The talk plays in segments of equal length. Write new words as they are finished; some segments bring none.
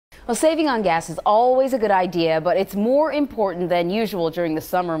Well, saving on gas is always a good idea, but it's more important than usual during the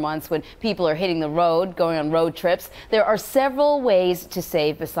summer months when people are hitting the road, going on road trips. There are several ways to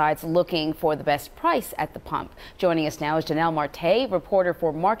save besides looking for the best price at the pump. Joining us now is Jonelle Marte, reporter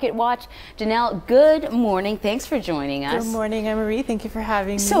for MarketWatch. Jonelle, good morning. Thanks for joining us. Good morning, Anne-Marie. Thank you for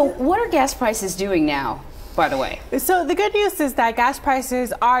having me. So what are gas prices doing now, by the way? So the good news is that gas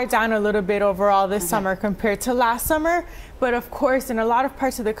prices are down a little bit overall this summer compared to last summer. But of course, in a lot of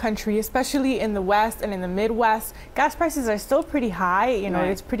parts of the country, especially in the West and in the Midwest, gas prices are still pretty high. You know,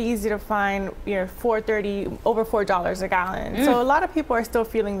 it's pretty easy to find, $4.30, over $4 a gallon. So a lot of people are still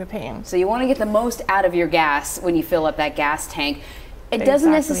feeling the pain. So you want to get the most out of your gas when you fill up that gas tank. It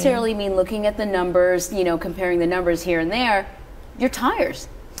doesn't necessarily mean looking at the numbers, comparing the numbers here and there. Your tires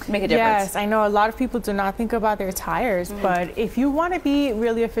make a difference. Yes, I know a lot of people do not think about their tires, but if you want to be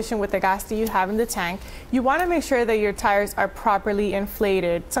really efficient with the gas that you have in the tank, you want to make sure that your tires are properly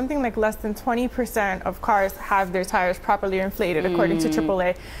inflated. Something like less than 20% of cars have their tires properly inflated, according to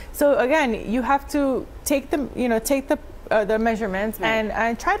AAA. So again, you have to take the measurements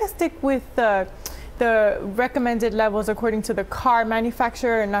and try to stick with the recommended levels according to the car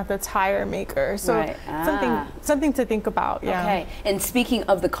manufacturer and not the tire maker. So something to think about. Yeah. Okay. And speaking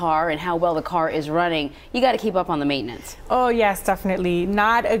of the car and how well the car is running, you got to keep up on the maintenance. Oh yes, definitely.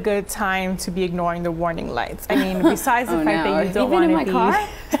 Not a good time to be ignoring the warning lights. I mean, besides the fact that you don't want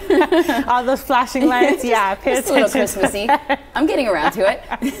to be all those flashing lights. Yeah, pay attention. A little Christmassy. I'm getting around to it.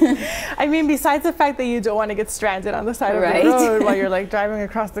 I mean, besides the fact that you don't want to get stranded on the side of the road while you're like driving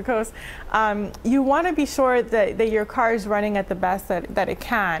across the coast, you want to be sure that your car is running at the best that it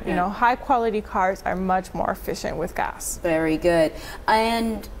can. You know, high quality cars are much more efficient with gas. Very good.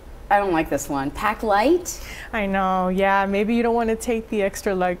 And I don't like this one. Pack light? I know, yeah. Maybe you don't want to take the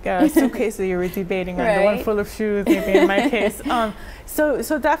extra suitcase that you were debating on, the one full of shoes, maybe in my case.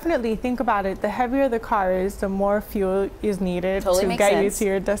 So definitely think about it. The heavier the car is, the more fuel is needed to get you to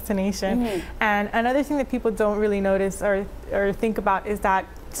your destination. And another thing that people don't really notice or think about is that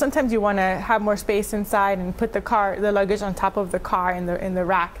sometimes you want to have more space inside and put the luggage on top of the car in the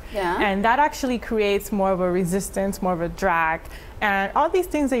rack. And that actually creates more of a resistance, more of a drag. And all these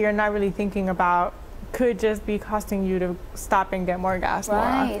things that you're not really thinking about could just be costing you to stop and get more gas more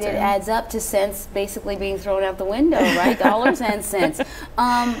often. It adds up to cents basically being thrown out the window, right? Dollars and cents.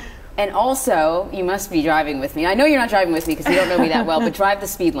 And also, you must be driving with me. I know you're not driving with me because you don't know me that well, but drive the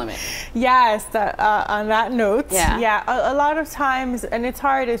speed limit. Yes, on that note, a lot of times, and it's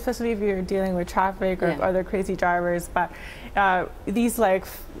hard, especially if you're dealing with traffic or other crazy drivers, but these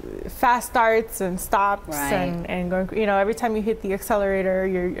fast starts and stops and going, every time you hit the accelerator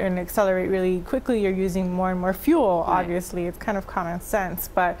and accelerate really quickly, you're using more and more fuel. Obviously, it's kind of common sense,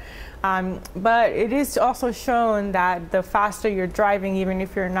 but it is also shown that the faster you're driving, even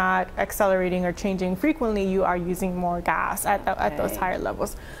if you're not accelerating or changing frequently, you are using more gas at those higher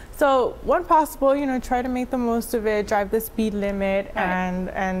levels. So when possible, try to make the most of it, drive the speed limit, and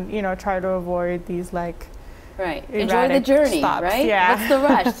try to avoid these enjoy the journey, stops. What's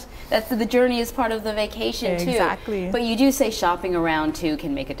the rush? The journey is part of the vacation too. Exactly. But you do say shopping around too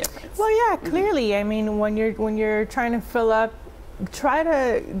can make a difference. Well, yeah, clearly. I mean, when you're trying to fill up, try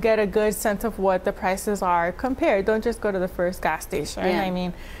to get a good sense of what the prices are compared. Don't just go to the first gas station. I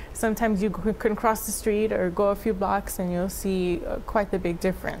mean, sometimes you can cross the street or go a few blocks and you'll see quite the big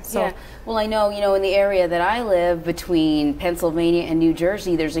difference. So, well, I know, in the area that I live between Pennsylvania and New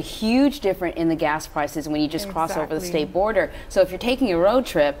Jersey, there's a huge difference in the gas prices when you just cross over the state border. So if you're taking a road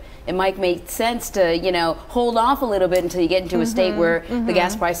trip, it might make sense to, hold off a little bit until you get into a state where the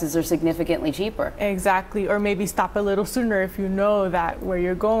gas prices are significantly cheaper. Exactly. Or maybe stop a little sooner if you know that where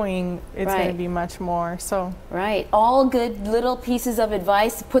you're going, it's going to be much more. So all good little pieces of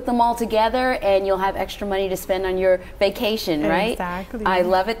advice. Put them all together and you'll have extra money to spend on your vacation, right? Exactly. I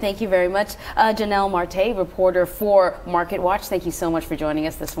love it. Thank you very much. Jonelle Marte, reporter for MarketWatch. Thank you so much for joining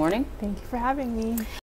us this morning. Thank you for having me.